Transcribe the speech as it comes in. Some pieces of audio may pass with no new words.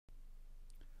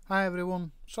Hi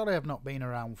everyone, sorry I've not been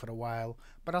around for a while,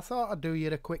 but I thought I'd do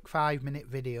you a quick 5-minute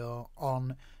video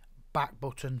on back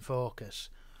button focus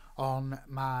on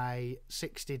my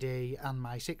 60D and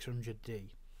my 600D.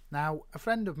 Now, a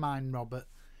friend of mine, Robert,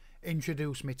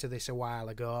 introduced me to this a while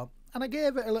ago, and I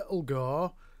gave it a little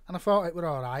go, and I thought it were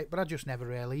alright, but I just never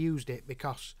really used it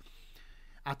because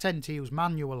I tend to use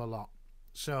manual a lot,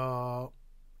 so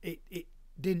it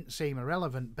didn't seem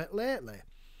irrelevant. But lately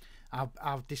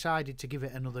I've decided to give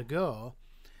it another go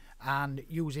and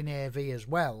using AV as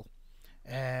well.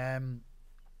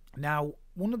 Now,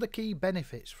 one of the key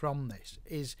benefits from this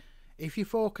is if you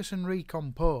focus and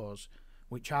recompose,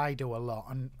 which I do a lot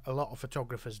and a lot of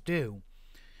photographers do,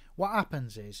 what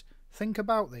happens is, think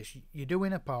about this, you're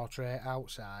doing a portrait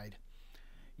outside,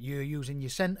 you're using your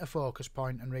centre focus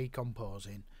point and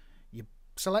recomposing, you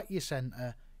select your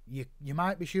centre, you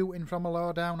might be shooting from a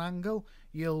low down angle,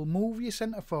 you'll move your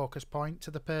centre focus point to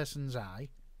the person's eye,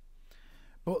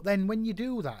 but then when you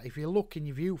do that, if you look in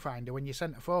your viewfinder when your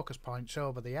centre focus point's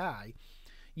over the eye,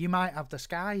 you might have the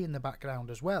sky in the background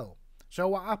as well. So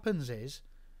what happens is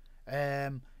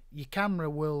your camera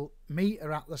will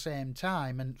meter at the same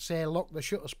time and say lock the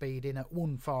shutter speed in at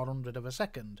 1/400 of a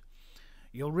second.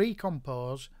 You'll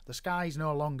recompose, the sky's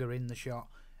no longer in the shot,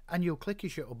 and you'll click your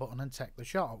shutter button and take the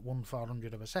shot at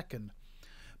 1/400 of a second.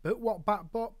 But what back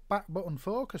button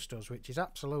focus does, which is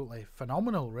absolutely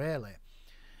phenomenal really,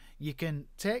 you can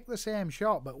take the same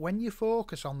shot, but when you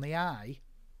focus on the eye,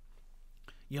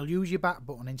 you'll use your back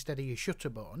button instead of your shutter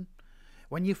button.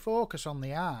 When you focus on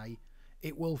the eye,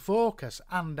 it will focus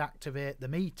and activate the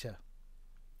meter,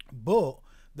 but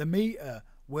the meter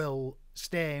will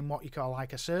stay in what you call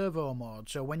like a servo mode.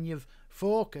 So when you've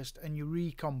focused and you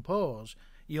recompose,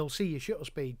 you'll see your shutter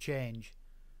speed change,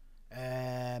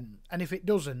 and if it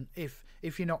doesn't, if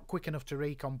you're not quick enough to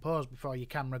recompose before your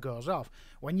camera goes off,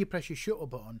 when you press your shutter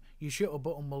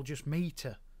button will just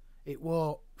meter. It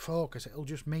won't focus, it'll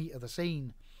just meter the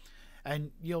scene,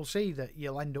 and you'll see that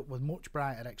you'll end up with much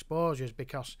brighter exposures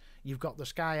because you've got the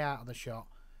sky out of the shot,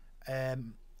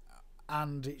 and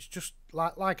it's just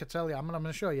like I tell you, I'm going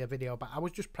to show you a video, but I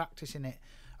was just practicing it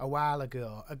a while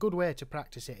ago. A good way to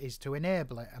practice it is to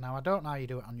enable it, and now I don't know how you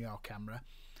do it on your camera,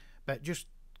 but just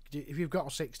if you've got a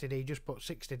 60D, just put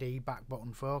 60D back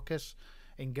button focus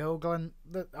in Google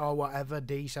or whatever,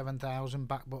 D7000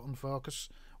 back button focus,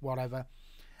 whatever,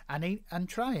 and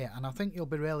try it, and I think you'll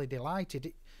be really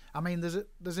delighted. I mean,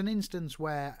 there's an instance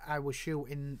where I was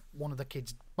shooting one of the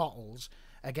kids' bottles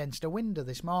against a window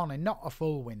this morning, not a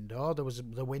full window, there was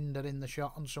the window in the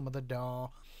shot and some of the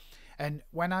door, and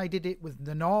when I did it with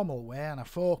the normal way and I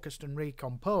focused and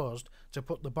recomposed to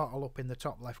put the bottle up in the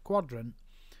top left quadrant,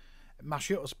 my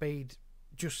shutter speed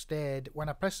just stayed. When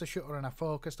I pressed the shutter and I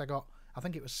focused, I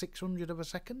think it was 600 of a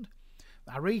second.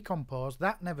 I recomposed,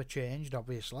 that never changed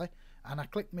obviously, and I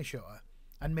clicked my shutter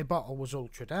and my bottle was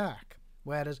ultra dark.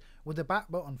 Whereas with the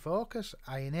back button focus,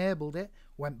 I enabled it,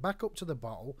 went back up to the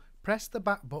bottle, pressed the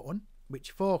back button, which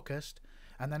focused,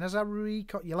 and then as I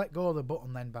you let go of the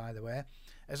button then, by the way,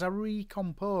 as I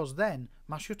recomposed, then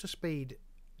my shutter speed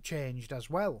changed as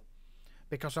well,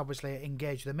 because obviously it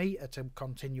engaged the meter to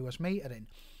continuous metering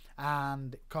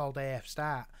and called AF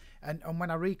start, and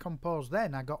when I recomposed,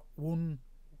 then I got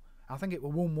I think it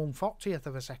was 1/140th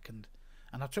of a second,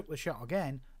 and I took the shot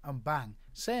again and bang,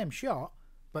 same shot,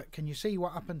 but can you see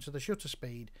what happened to the shutter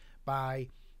speed by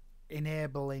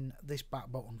enabling this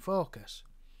back button focus?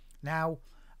 Now,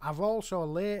 I've also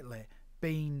lately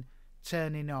been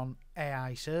turning on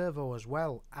AI servo as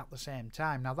well at the same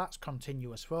time. Now that's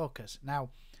continuous focus. Now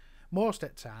most of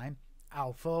the time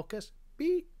I'll focus,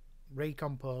 beep,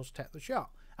 recompose, take the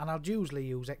shot, and I'll usually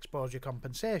use exposure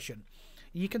compensation.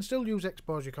 You can still use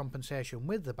exposure compensation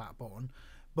with the back button,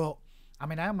 but I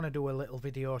mean, I'm going to do a little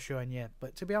video showing you,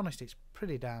 but to be honest, it's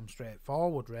pretty damn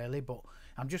straightforward really, but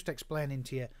I'm just explaining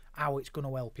to you how it's going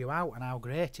to help you out and how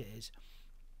great it is.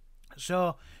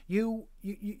 So you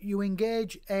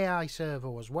engage AI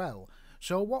servo as well.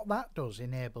 So what that does,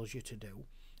 enables you to do,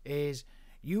 is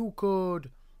you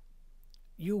could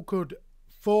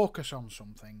focus on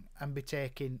something and be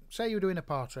taking, say you're doing a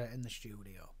portrait in the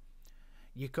studio.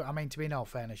 You could, I mean, to be in all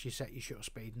fairness, you set your shutter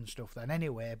speed and stuff then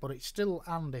anyway, but it's still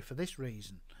handy for this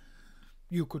reason.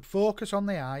 You could focus on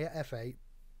the eye at f8,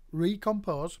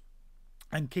 recompose,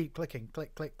 and keep clicking,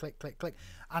 click, click, click, click, click,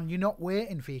 and you're not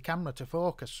waiting for your camera to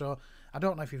focus. So I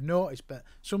don't know if you've noticed, but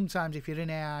sometimes if you're in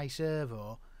AI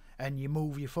servo and you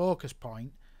move your focus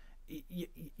point,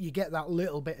 you get that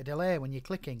little bit of delay when you're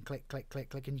clicking, click, click, click,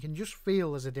 click, and you can just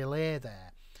feel there's a delay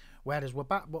there. Whereas with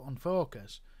back button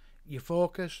focus, you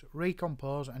focus,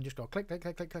 recompose, and just go click, click,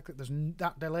 click, click, click, click.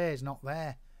 That delay is not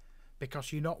there.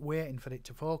 because you're not waiting for it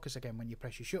to focus again when you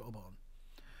press your shutter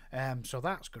button. So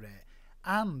that's great.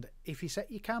 And if you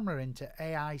set your camera into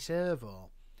AI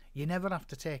servo, you never have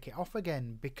to take it off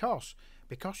again, because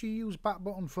you use back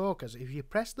button focus. If you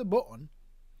press the button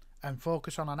and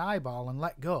focus on an eyeball and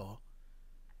let go,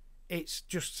 it's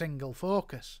just single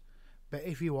focus. But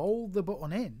if you hold the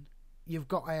button in, you've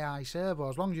got AI servo.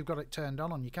 As long as you've got it turned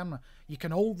on your camera, you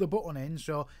can hold the button in.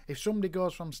 So if somebody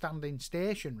goes from standing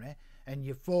stationary and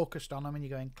you're focused on them and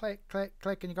you're going click, click,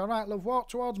 click, and you go, right, love, walk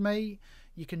towards me,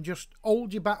 you can just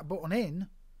hold your back button in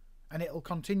and it'll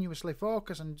continuously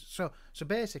focus. And so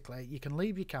basically you can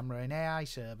leave your camera in AI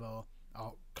servo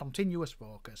or continuous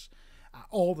focus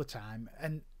all the time,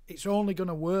 and it's only going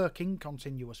to work in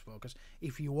continuous focus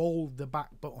if you hold the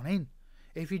back button in.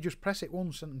 If you just press it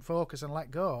once and focus and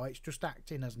let go, it's just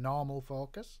acting as normal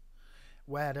focus.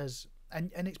 Whereas,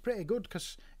 and it's pretty good,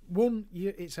 because one,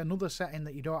 it's another setting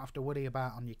that you don't have to worry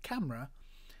about on your camera,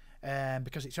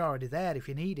 because it's already there if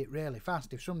you need it really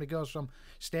fast. If somebody goes from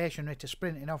stationary to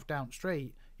sprinting off down the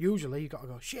street, usually you've got to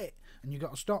go shit, and you've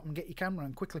got to stop and get your camera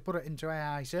and quickly put it into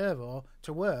AI servo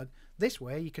to work. This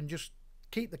way you can just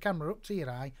keep the camera up to your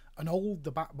eye and hold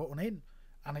the back button in,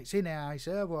 and it's in AI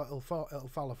servo, it'll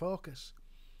follow focus.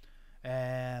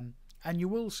 And you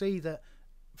will see that,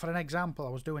 for an example, I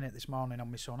was doing it this morning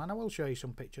on my son, and I will show you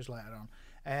some pictures later on,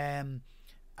 and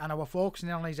I was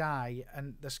focusing on his eye,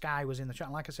 and the sky was in the shot.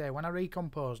 And like I say, when I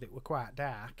recomposed, it were quite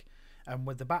dark, and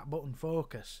with the back button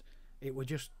focus, it was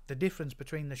just the difference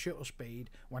between the shutter speed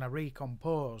when I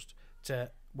recomposed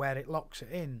to where it locks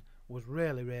it in was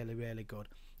really, really, really good.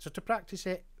 So to practice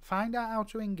it, find out how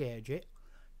to engage it.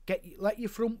 Let your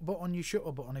front button, your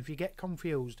shutter button, if you get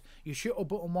confused, your shutter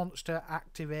button wants to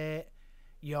activate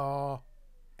your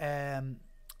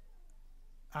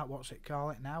what's it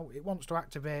call it now? It wants to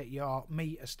activate your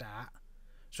meter start.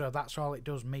 So that's all it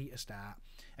does, meter start.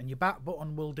 And your back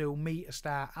button will do meter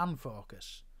start and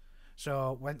focus.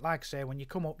 So when, like I say, when you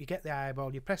come up, you get the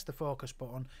eyeball, you press the focus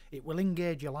button, it will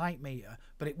engage your light meter,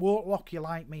 but it won't lock your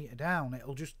light meter down.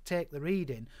 It'll just take the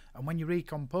reading, and when you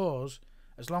recompose,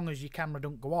 as long as your camera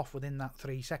don't go off within that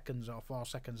 3 seconds or 4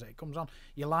 seconds that it comes on,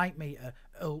 your light meter,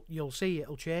 you'll see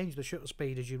it'll change the shutter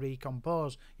speed as you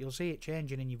recompose. You'll see it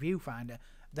changing in your viewfinder.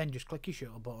 Then just click your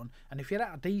shutter button, and if you're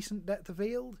at a decent depth of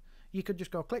field, you could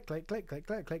just go click, click, click, click,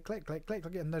 click, click, click, click, click,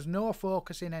 click, and there's no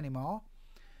focusing anymore.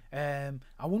 I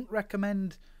wouldn't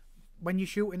recommend, when you're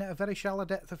shooting at a very shallow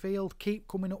depth of field, keep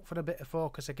coming up for a bit of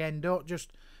focus again. Don't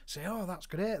just say, oh, that's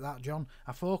great, that, John.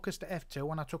 I focused at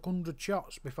f2 and I took 100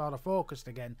 shots before I focused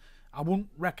again. I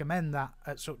wouldn't recommend that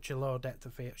at such a low depth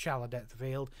of field, shallow depth of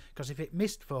field, because if it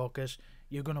missed focus,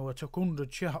 you're going to have took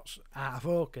 100 shots out of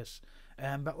focus.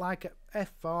 But like at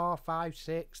f4, 5,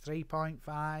 6,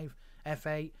 3.5,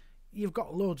 f8, you've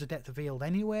got loads of depth of field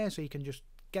anyway, so you can just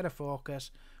get a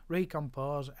focus,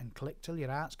 recompose, and click till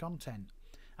your heart's content.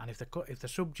 And if the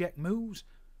subject moves,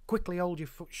 quickly hold your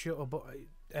shutter button,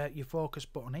 your focus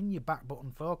button in, your back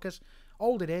button focus,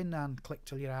 hold it in and click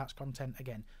till your heart's content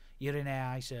again. You're in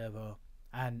AI servo.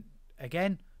 And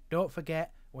again, don't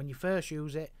forget, when you first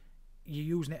use it,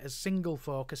 you're using it as single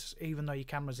focus, even though your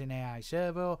camera's in AI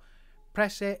servo.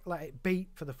 Press it, let it beat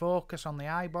for the focus on the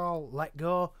eyeball, let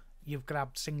go, you've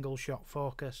grabbed single shot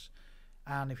focus.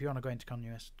 And if you want to go into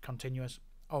continuous,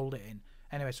 hold it in.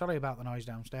 Anyway, sorry about the noise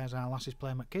downstairs. Our lass is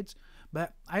playing with kids.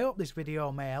 But I hope this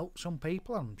video may help some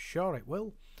people. I'm sure it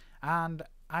will. And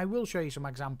I will show you some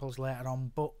examples later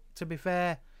on. But to be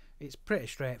fair, it's pretty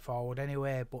straightforward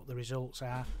anyway. But the results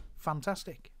are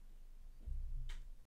fantastic.